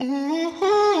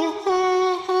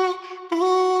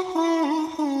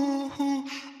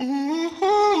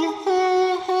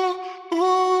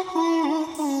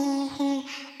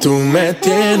me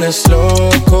tienes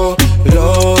loco,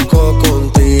 loco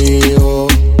contigo.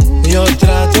 Yo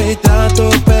trato y trato,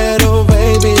 pero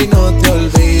baby no te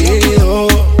olvido.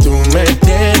 Tú me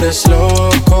tienes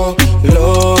loco,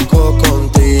 loco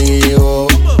contigo.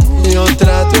 Yo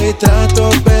trato y trato,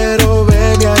 pero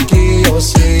baby aquí yo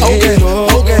sigo. Okay.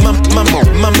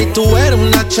 Mami, tú eres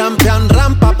una champion,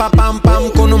 rampa, pa, pam, pam,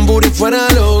 con un booty fuera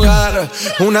del hogar.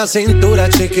 Una cintura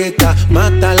chiquita,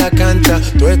 mata la cancha,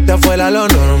 tú estás fuera lo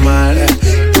normal.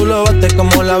 Tú lo bates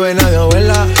como la vena de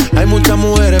abuela. Hay muchas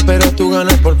mujeres, pero tú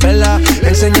ganas por pela.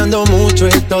 Enseñando mucho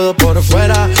y todo por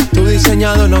fuera. Tu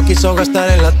diseñado no quiso gastar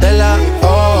en la tela.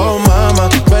 Oh, mama,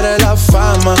 tú eres la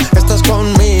fama. Estás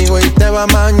conmigo y te va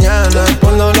mañana.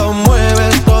 Cuando lo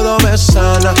mueves, todo me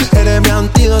sana. Eres mi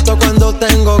antídoto cuando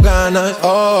tengo ganas.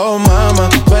 Oh, mama,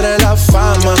 tú eres la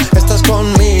fama. Estás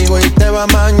conmigo y te va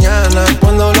mañana.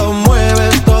 Cuando lo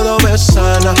mueves, todo me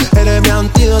sana. Eres mi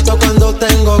antídoto cuando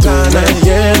tengo ganas. Tú me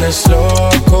tienes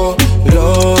loco,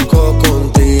 loco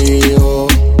contigo.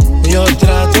 Yo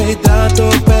trato y trato,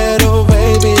 pero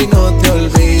baby no te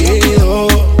olvido.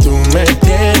 Tú me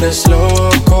tienes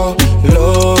loco,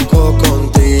 loco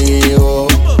contigo.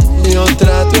 Yo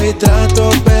trato y trato,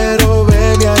 pero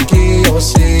baby aquí yo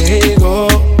sigo.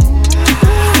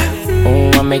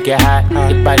 I make it hot,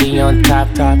 your body on top,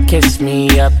 top. Kiss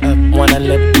me up, wanna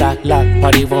lip lock, lock.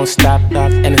 Party won't stop,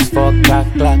 and it's 4 o'clock,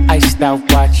 clock. Iced out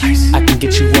watch, I can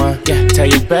get you one. Yeah, tell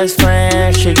your best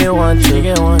friend she get one, she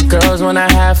get one. Girls when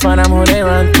I have fun, I'm who they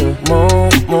run to.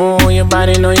 Move, move, your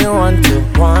body know you want to.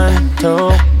 1,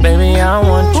 2, baby I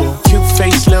want you. Cute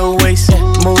face, little waist,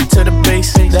 move to the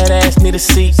base. That ass need a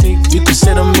seat, you can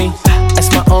sit on me.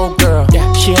 That's my old girl,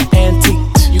 yeah, she an antique.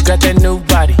 You got that new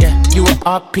body, yeah, you an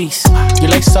art piece. You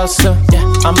like salsa, yeah,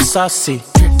 I'm saucy.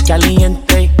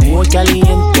 Caliente, muy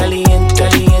caliente, caliente,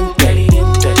 caliente,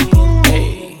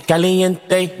 caliente,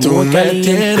 caliente. Tú me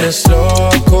tienes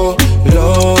loco,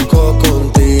 loco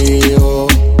contigo.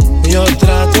 Yo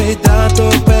trato y trato,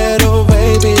 pero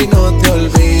baby no te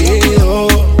olvido.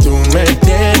 Tú me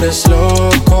tienes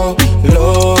loco,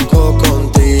 loco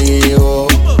contigo.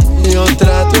 Yo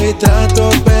trato y trato,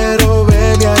 pero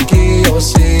baby aquí yo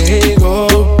sigo.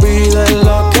 Tú pides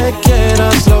lo que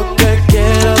quieras, lo que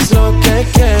quieras, lo que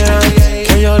quieras.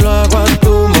 Que yo lo hago a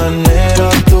tu manera,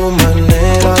 a tu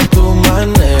manera, a tu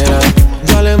manera.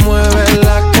 Dale, mueve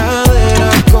la cadera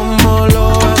como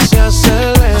lo hace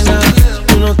Selena.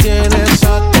 Tú no tienes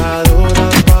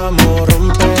ataduras, vamos a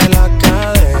romper la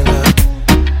cadena.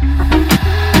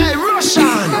 Hey,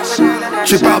 Russian,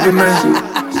 chip out me, man.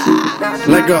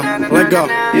 Let go, let go.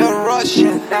 You're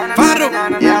Russian. Farro.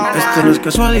 Esto no es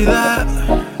casualidad.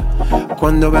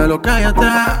 Cuando veo lo que hay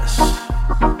atrás.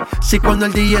 Si cuando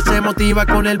el DJ se motiva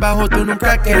con el bajo, tú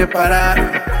nunca quieres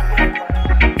parar.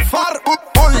 Farro,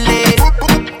 ponle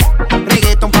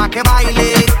reggaeton pa' que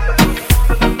baile,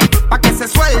 pa' que se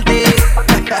suelte.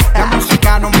 La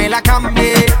música no me la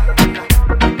cambie.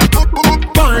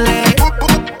 Ponle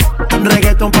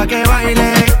reggaeton pa' que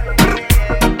baile,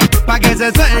 pa' que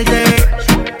se suelte.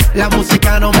 La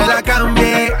música no me la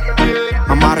cambie.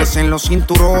 Amárrese en los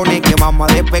cinturones que vamos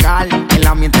a despegar. El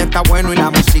ambiente está bueno y la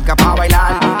música pa'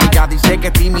 bailar. Ella dice que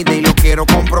es tímida y lo quiero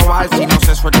comprobar. Si no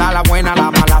se suelta la buena,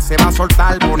 la mala se va a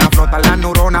soltar. Pon a flotar las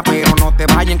neuronas, pero no te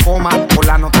vayas en coma. Por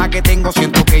la nota que tengo,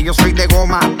 siento que yo soy de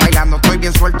goma. Bailando estoy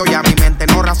bien suelto y a mi mente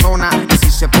no razona. Y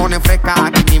si se pone fresca,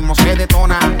 aquí mismo se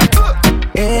detona.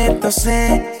 Esto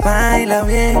se baila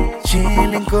bien,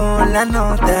 chilling con la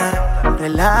nota.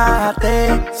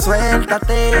 Relájate,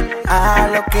 suéltate a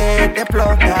lo que te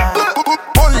explota.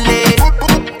 Ponle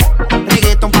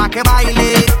reggaeton pa' que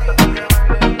baile,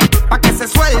 pa' que se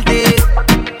suelte.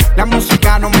 La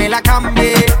música no me la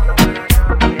cambie.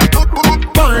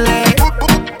 Ponle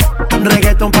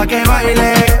reggaeton pa' que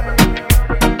baile,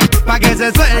 pa' que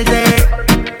se suelte.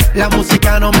 La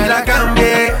música no me la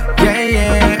cambie. Yeah,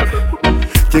 yeah.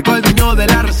 Llegó el dueño de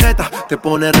la receta, te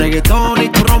pone reggaetón y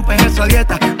tú rompes esa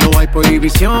dieta. No hay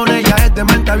prohibiciones, ya es de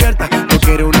mente abierta. No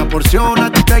quiero una porción, a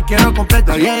ti te quiero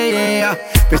completa. Yeah, yeah.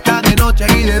 Fiesta de noche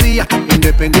y de día,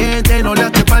 independiente, no le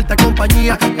hace falta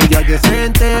compañía. El día es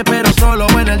decente, pero solo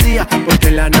en el día, porque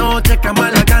en la noche cama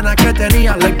las ganas que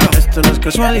tenía. Like, esto no es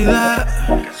casualidad,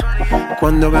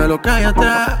 cuando veo lo que hay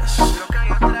atrás.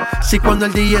 Si cuando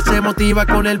el DJ se motiva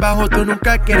con el bajo, tú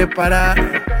nunca quieres parar.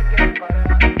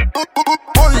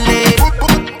 Ponle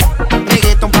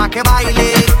reggaeton pa' que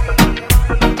baile,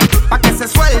 pa' que se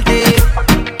suelte.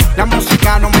 La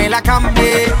música no me la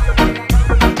cambie.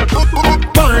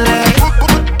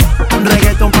 Ponle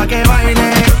reggaeton pa' que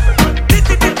baile,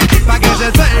 pa' que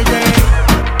se suelte.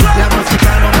 La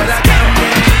música no me la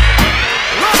cambie.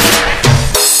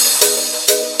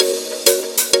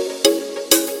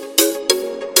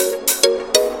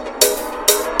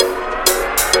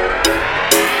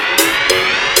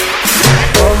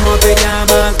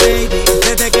 baby.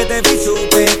 Desde que te vi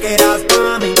supe que eras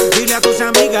pa' mí. Dile a tus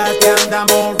amigas que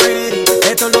andamos ready.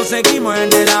 Esto lo seguimos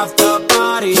en el after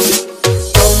party.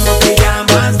 ¿Cómo te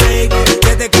llamas, baby?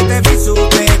 Desde que te vi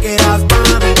supe que eras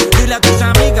pa' mí. Dile a tus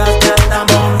amigas que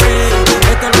andamos ready.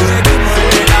 Esto lo seguimos en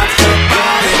el after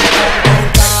party.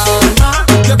 Con calma,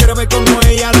 yo quiero ver cómo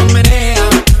ella lo menea.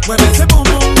 Mueve ese boom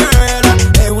boom girl.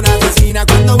 Es una asesina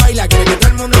cuando baila, quiere que todo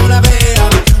el mundo la vea.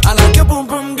 I like your boom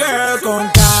boom girl. Con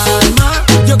calma,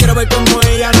 yo quiero ver cómo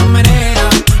ella lo menea.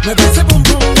 Mueve ese boom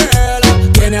boom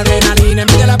girl. Tiene adrenalina,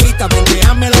 mide la pista,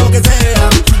 venteame lo que sea.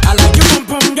 I like your boom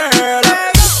boom girl.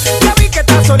 Hey, ya vi que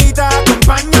estás solita,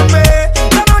 acompáñame.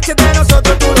 La noche de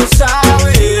nosotros tú lo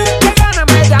sabes. Que gana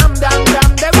me dam dam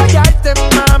dam de guayarte,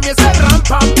 mami. Ese ram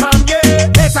pam pam,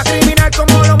 yeah. Esa criminal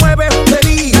como lo mueve es un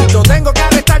delito. Tengo que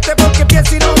arrestarte porque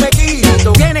pienso y no me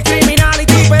quito. Tienes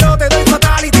criminality, pero te doy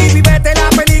fatality. Vivete la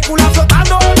película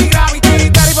flotando en mi gravity.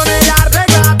 Cari pone la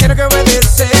regla, tienes que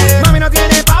obedecer. Mami no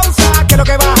tiene pausa, ¿qué es lo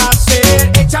que vas a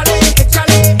hacer? Échale,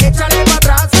 échale, échale para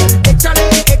atrás. Échale,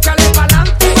 échale para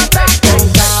adelante, para atrás. Con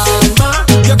calma,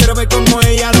 yo quiero ver cómo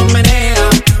ella lo menea.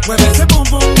 Mueve ese boom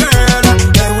boom girl.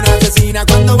 Es una asesina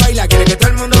cuando baila, quiere que todo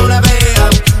el mundo la vea.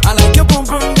 I like your boom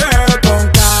boom girl. Con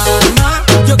calma,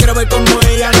 yo quiero ver cómo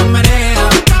ella lo menea.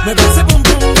 Mueve ese boom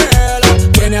boom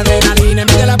girl. Tiene adrenalina,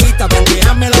 mide la pista,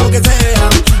 venteame lo que sea.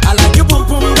 I like your boom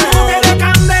boom girl. Tiene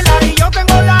candela y yo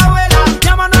tengo la vela.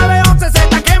 Llama 911, se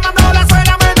está quemando la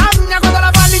suela. Me daña cuando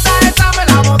la palita esa me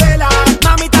la modela.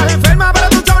 Mami, estás enferma, pero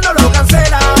tu show no lo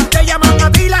cancela. Te llaman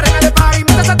a ti, la reina de party.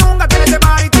 Mete esa tunga, tienes de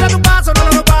party. Tira tu paso, no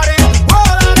lo pares. Oh,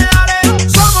 dale, dale.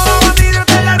 Somos los bandidos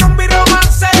de la rumba y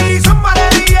romance. Y son de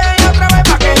DJ otra vez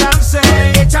pa' que lance.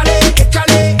 Échale,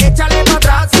 échale, échale pa'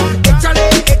 atrás. Échale,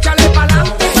 échale pa'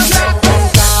 adelante, pa' atrás. Con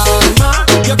calma,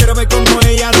 yo quiero ver cómo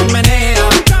ella lo menea.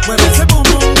 Mueve ese boom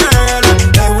boom girl.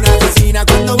 Es una asesina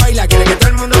cuando baila, quiere que todo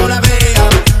el mundo la vea.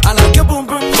 I like your boom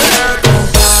boom girl. Con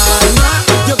calma,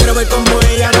 yo quiero ver cómo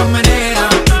ella lo menea.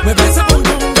 Mueve ese boom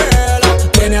boom girl.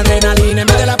 Tiene adrenalina en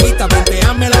vez de la pista,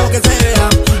 venteame lo que sea.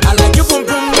 I like your boom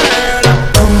boom girl.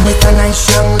 Come with a nice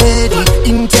young lady,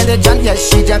 intelligent, yes,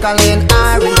 she Jacqueline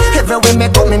Ari. Everywhere me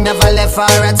go, me never left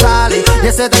her at all.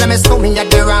 You say that I miss me at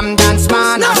the Ram Dance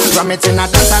Man. From it in a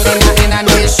dance hall in a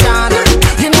nation.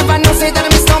 You never know, say that I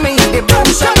miss me at the boom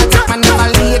shop. I take my never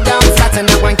lay down flat in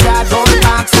a one cardboard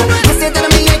box. You say that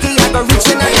I'm a Yankee, I go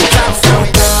reaching at the top. So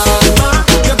Calma,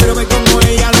 yo quiero ver cómo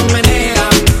ella lo menea.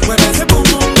 Mueve ese boom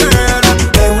boom girl.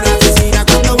 Es una asesina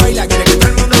cuando baila, quiere que todo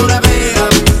el mundo la vea.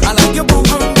 I like your boom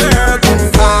boom girl.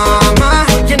 Mama,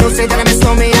 you know, say that I miss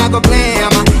me, I go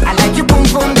glam. I like you boom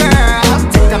boom girl.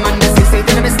 Take the man that say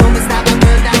that I miss me, stop a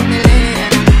girl down the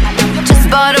lane. Just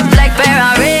bought a black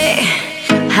Ferrari,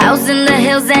 house in the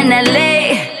hills in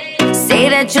LA. Say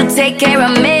that you'll take care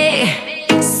of me.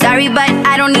 Sorry, but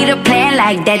I don't need a plan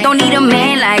like that. Don't need a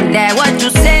man like that. What you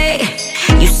say?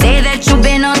 You say that you've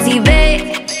been on TV,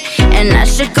 and I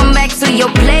should come back to your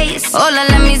place. Hola,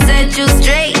 let me set you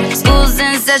straight. School's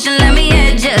in session, let me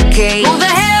educate. Who the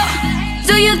hell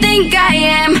do you think I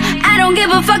am? I don't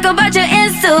give a fuck about your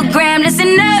Instagram.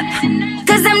 Listen up,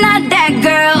 cause I'm not that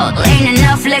girl. Ain't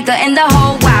enough liquor in the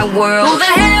whole wide world. Who the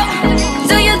hell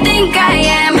do you think I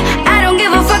am? I don't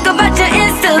give a fuck about your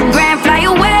Instagram. Fly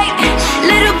away,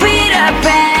 little Peter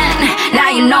Pan. Now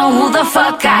you know who the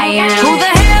fuck I am. Who the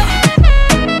hell?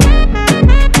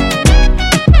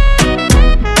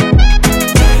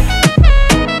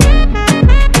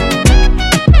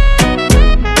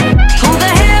 Who the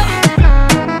hell?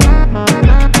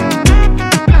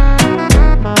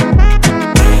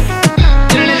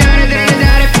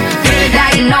 Now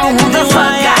you know who the fuck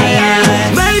I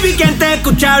am. Baby, quien te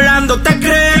escucha hablando te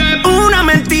cree. Una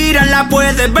mentira la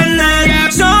puedes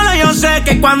vender. Solo yo sé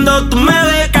que cuando tú me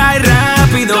ves cae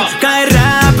rápido, cae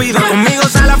rápido. Conmigo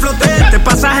sale a flote, te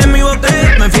pasas en mi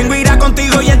bote. Me fingo irá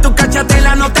contigo y en tu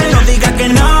cachatela no te. No digas que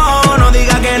no, no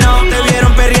digas que no. Te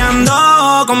vieron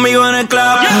perreando conmigo en el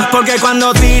club. Porque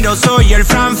cuando tiro soy el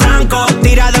Franco,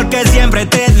 tirador que siempre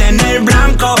te dé en el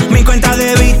blanco. Mi cuenta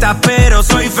de vista pero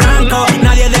soy franco.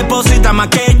 Nadie deposita más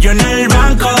que yo en el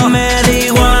banco. Me da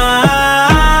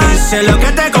igual, dice lo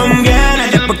que te conviene.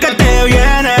 Después que te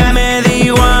viene, me da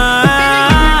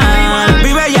igual.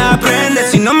 Vive y aprende,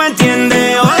 si no me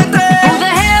entiendes, jódete. Who the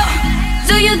hell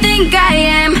do you think I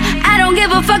am? I don't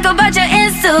give a fuck about your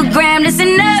Instagram.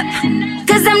 Listen up,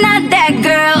 cause I'm not that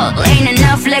girl. Ain't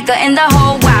enough liquor in the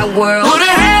whole wide world. Who the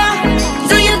hell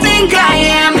do you think I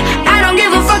am? I don't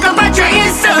give a fuck about your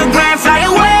Instagram. Fly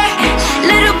away,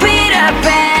 little Peter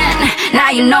Pan. Now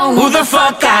you know who the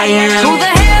fuck I am. Who the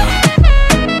hell?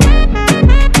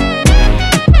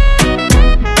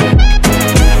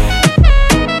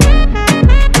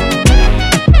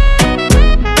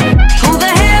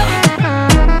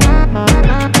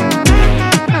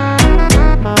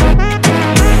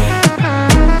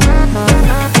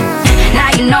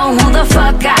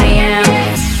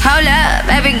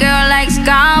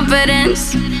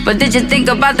 but did you think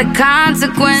about the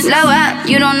consequence? Slow up,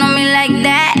 you don't know me like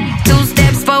that. 2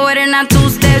 steps forward and not 2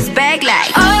 steps back.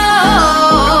 Like,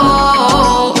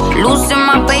 oh, losing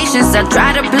my patience, I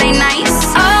try to play nice.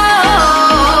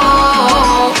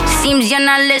 Oh, seems you're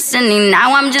not listening,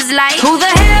 now I'm just like, who the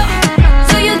hell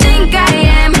do you think I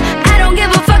am? I don't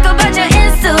give a fuck about your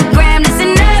Instagram.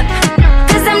 Listen up,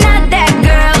 cause I'm not that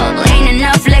girl. Ain't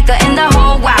enough liquor in the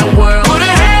whole wide world. Who the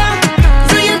hell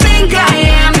do you think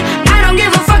I am? I don't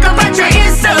give a fuck about your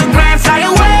Instagram. Fly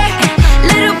away,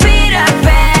 little Peter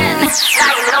Pan. I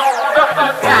know who the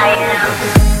fuck I am.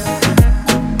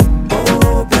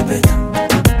 Oh, baby.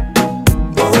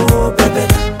 Oh, baby.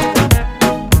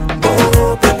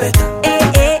 Oh, baby.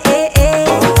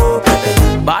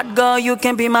 Bad girl, you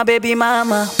can be my baby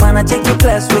mama. Wanna take you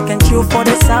class, we can chill for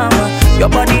the summer. Your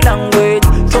body language,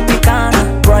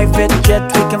 Tropicana. Private jet,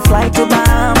 we can fly to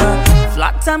Bahama.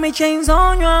 Flat tummy chains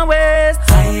on your waist.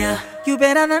 Higher, you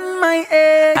better than my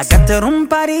ex. I got the room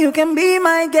party, you can be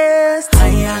my guest.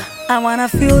 Higher, I wanna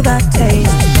feel that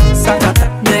taste. Sakata,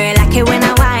 do you like it when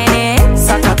I whine it?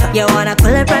 sakata, You wanna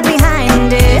pull it right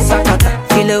behind it? sakata,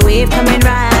 Feel the wave coming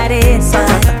right in. So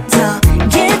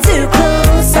get too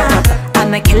close.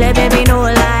 I'm a killer, baby, no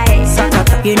lies.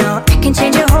 You know I can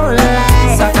change your whole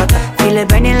life. Feel it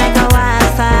burning like a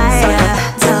wildfire.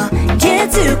 So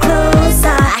get too close.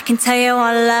 I can tell you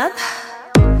all up.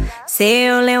 Say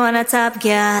you only want a top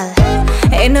girl.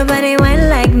 Ain't nobody went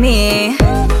like me.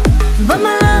 But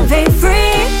my love ain't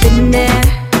free. Been there,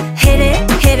 hit it,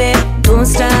 don't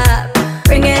stop.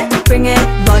 Bring it,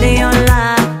 body on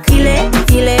lock. Feel it,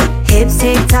 hips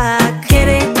tick tock. Get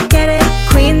it,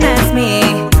 queen, that's me.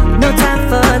 No time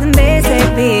for the basic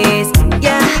beats.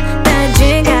 Yeah, that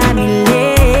drink got me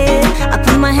lit. I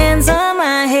put my hands on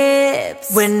my hips.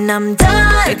 When I'm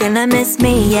done, you're gonna miss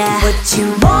me, yeah. What you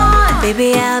want,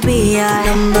 baby, I'll be your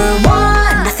number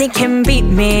one. Nothing can beat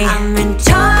me, I'm in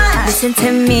charge. Listen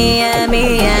to me, yeah,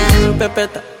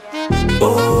 pepeta.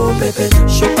 Oh, pepeta.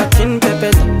 Shuka chin,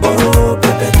 pepeta. Oh,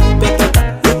 pepeta, pepeta.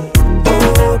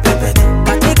 Oh, pepeta.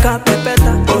 Katika,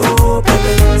 pepeta. Oh,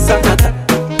 pepeta. Sakata.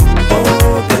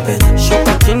 Oh, pepeta.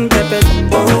 Shuka chin, pepeta.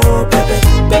 Oh, pepeta,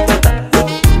 pepeta.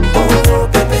 Oh,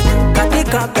 pepeta.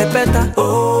 Katika, pepeta.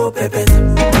 Oh, pepeta.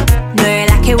 know you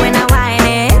like it when I whine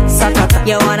it. Sakata.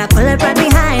 You wanna pull it right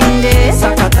behind it.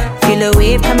 Sakata. Feel the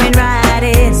wave coming right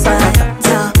in. So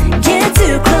get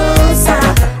too close.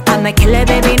 I'm a killer,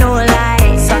 baby, no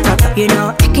lies. You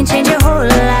know I can change your whole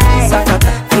life.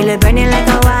 Feel it burning like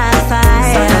a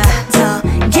wildfire. So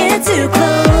get too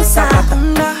close.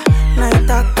 Sakatunda,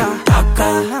 naitaka.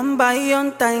 Lamba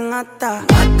yonta ingata.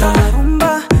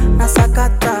 Rumba,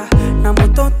 nasakata. Na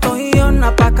mutoto hiyo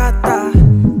napakata.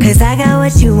 Cause I got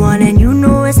what you want and you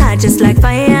know it's hot just like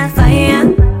fire,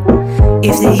 fire.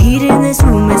 If the heat in this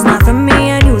room is not from me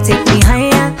and you take me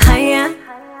higher, higher.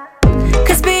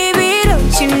 Cause baby,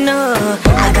 don't you know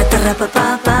I got the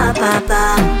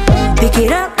ra-pa-pa-pa-pa-pa. Pick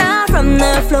it up now from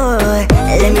the floor.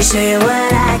 Let me show you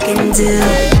what I can do.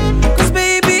 Cause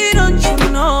baby, don't you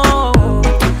know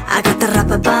I got the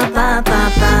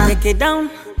ra-pa-pa-pa-pa-pa. Take it down,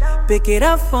 pick it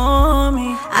up for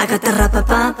me. I got the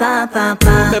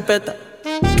ra-pa-pa-pa-pa-pa. Pepeta.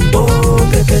 Oh,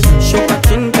 pepeta. Shuka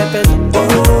chin, pepeta.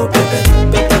 Oh, pepeta,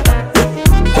 pepeta.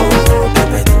 Oh,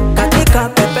 pepeta. Katika,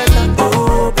 pepeta.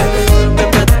 Oh, pepeta,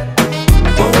 pepeta.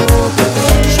 Oh,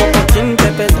 pepeta. Shuka chin,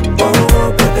 pepeta. Oh,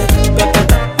 pepeta,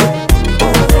 pepeta. Oh,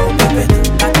 pepeta.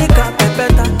 Katika,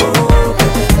 pepeta. Oh,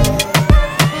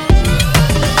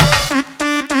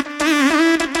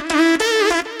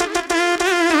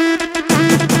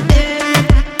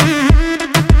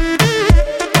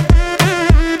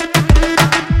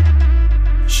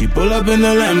 She pull up in the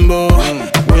Lambo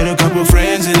with a couple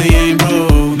friends and they ain't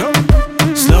broke.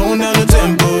 Slowing down the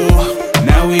tempo.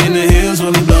 Now we in the hills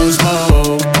while we blow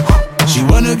smoke. She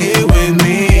wanna get with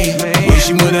me. Wish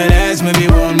she would have asked maybe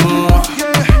one more.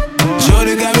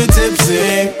 Shorty got me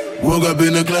tipsy. Woke up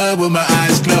in the club with my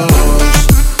eyes closed.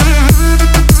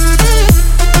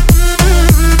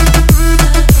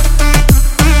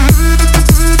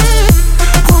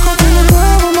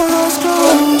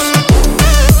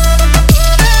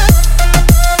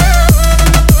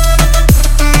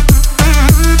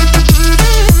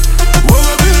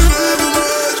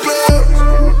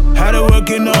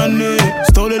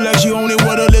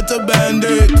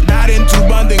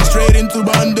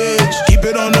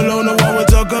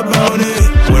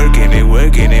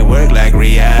 Work like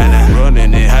Rihanna,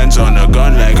 running it, hands on the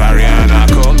gun like Ariana.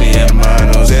 Call me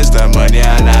hermanos, esta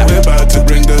mañana. We're about to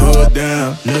bring the hood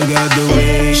down. Look at the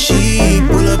way she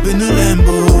pull up in the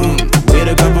Lambo with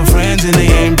a couple friends and they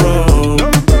ain't broke.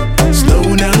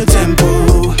 Slowing down the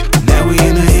tempo. Now we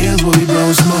in the hills where we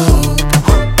blow smoke.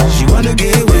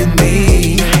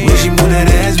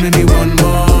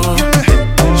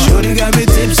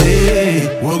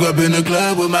 Woke up in the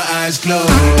club with my eyes closed.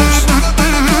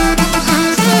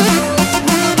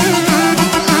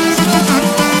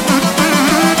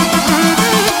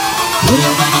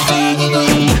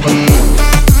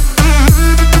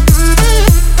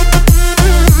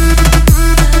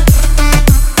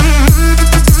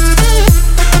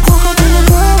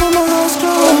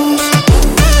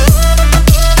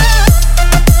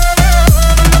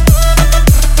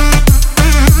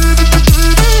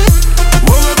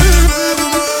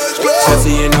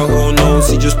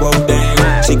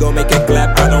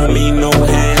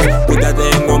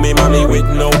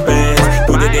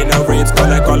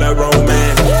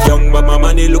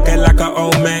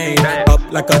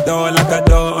 Like a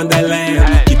door on the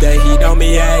land. Keep the heat on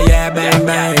me, yeah, bang,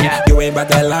 bang. You ain't about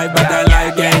that life,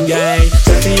 gang, gang.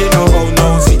 Sexy, you know, oh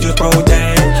no, she just pro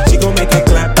down. She gon' make it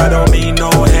clap, I don't mean no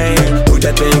hand. Put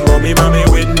that thing on me, mommy,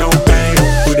 with no pain.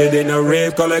 Put it in a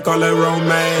rave, call it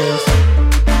romance.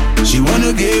 She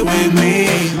wanna get with me,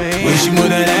 when she move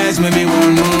that ass, maybe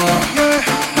one more.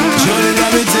 Shorty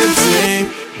got me tipsy.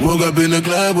 Woke up in the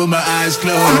club with my eyes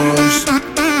closed.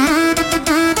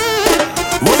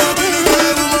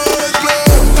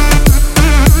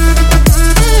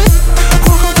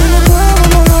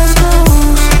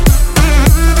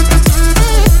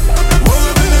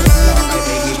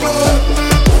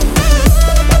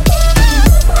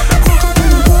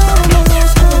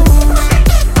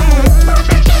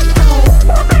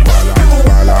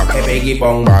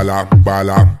 Bong. Bala,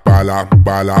 bala, bala,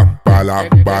 bala, bala,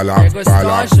 bala,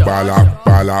 bala, bala,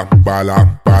 bala, bala, bala,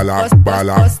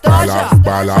 bala, bala,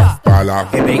 bala, bala.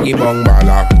 Hey Biggie Bong.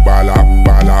 Bala, bala,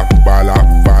 bala, bala,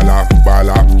 bala,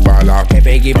 bala, bala. Hey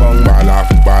Biggie Bong. Bala,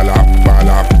 bala, bala,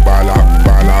 bala,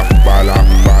 bala, bala,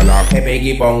 bala. Hey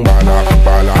Biggie Bong. Bala,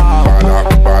 bala, bala,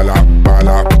 bala,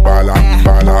 bala, bala,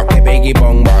 bala. Hey Biggie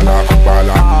Bong. Bala,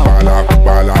 bala, bala,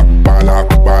 bala, bala,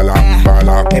 bala,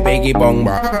 bala. Hey Biggie Bong.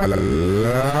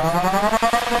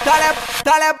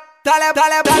 Dale, bala,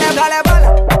 bala, bala, bala,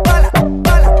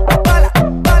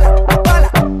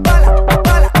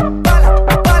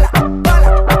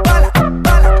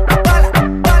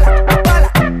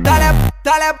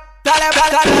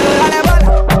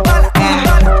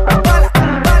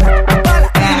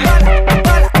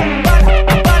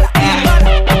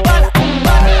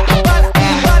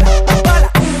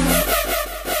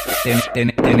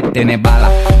 Tiene bala,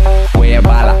 huella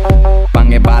bala,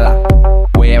 pan es bala,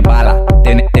 huella bala,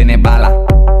 tiene bala,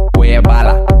 huella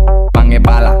bala, pan es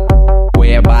bala,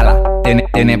 huella bala,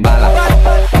 tiene bala,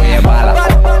 huella bala,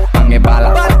 pan es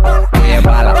bala, huella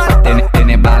bala,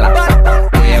 tiene bala,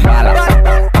 huella bala,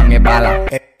 pan es bala.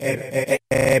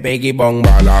 Biggie Bong.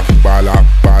 Bala, bala,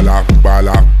 bala,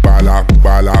 bala, bala,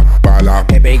 bala, bala.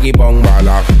 Biggie Bong.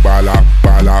 Bala, bala,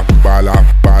 bala, bala,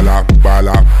 bala,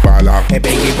 bala, bala.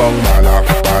 Biggie Bong. Bala,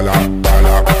 bala,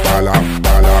 bala, bala,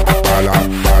 bala, bala,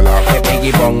 bala.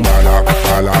 Biggie Bong. Bala,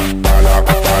 bala, bala,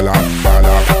 bala,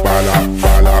 bala, bala,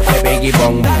 bala. Biggie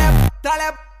Bong.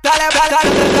 Dale, bala, bala.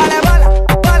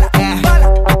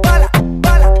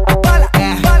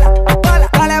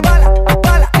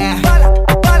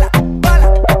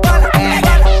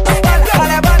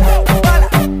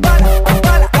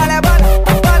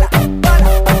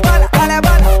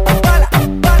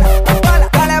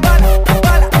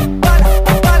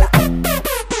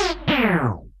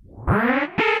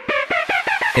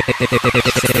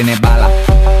 Tiene bala,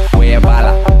 huella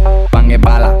bala, pan es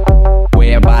bala,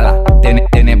 huella bala,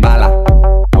 tiene bala,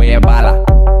 huella bala,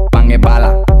 pan es bala,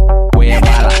 huella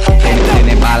bala,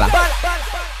 tiene bala.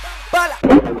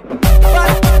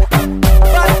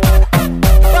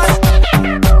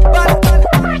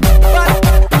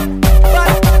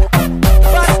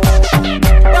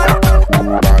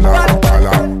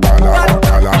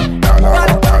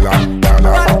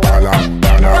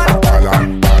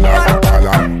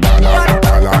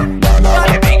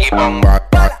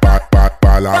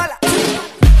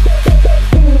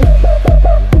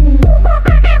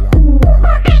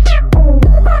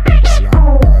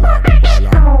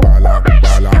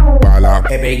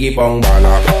 Biggie Bong.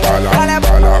 Bala, bala,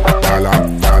 bala, bala, bala,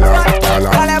 bala,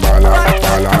 bala, bala, bala,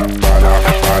 bala,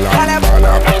 bala,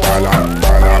 bala,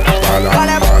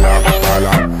 bala,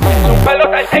 bala. Un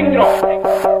pelota al centro.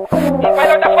 Un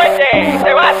pelota fuerte.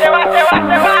 Se va.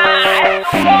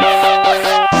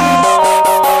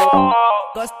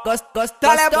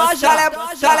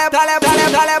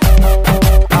 Dale.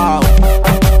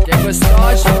 Che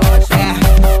gustoso.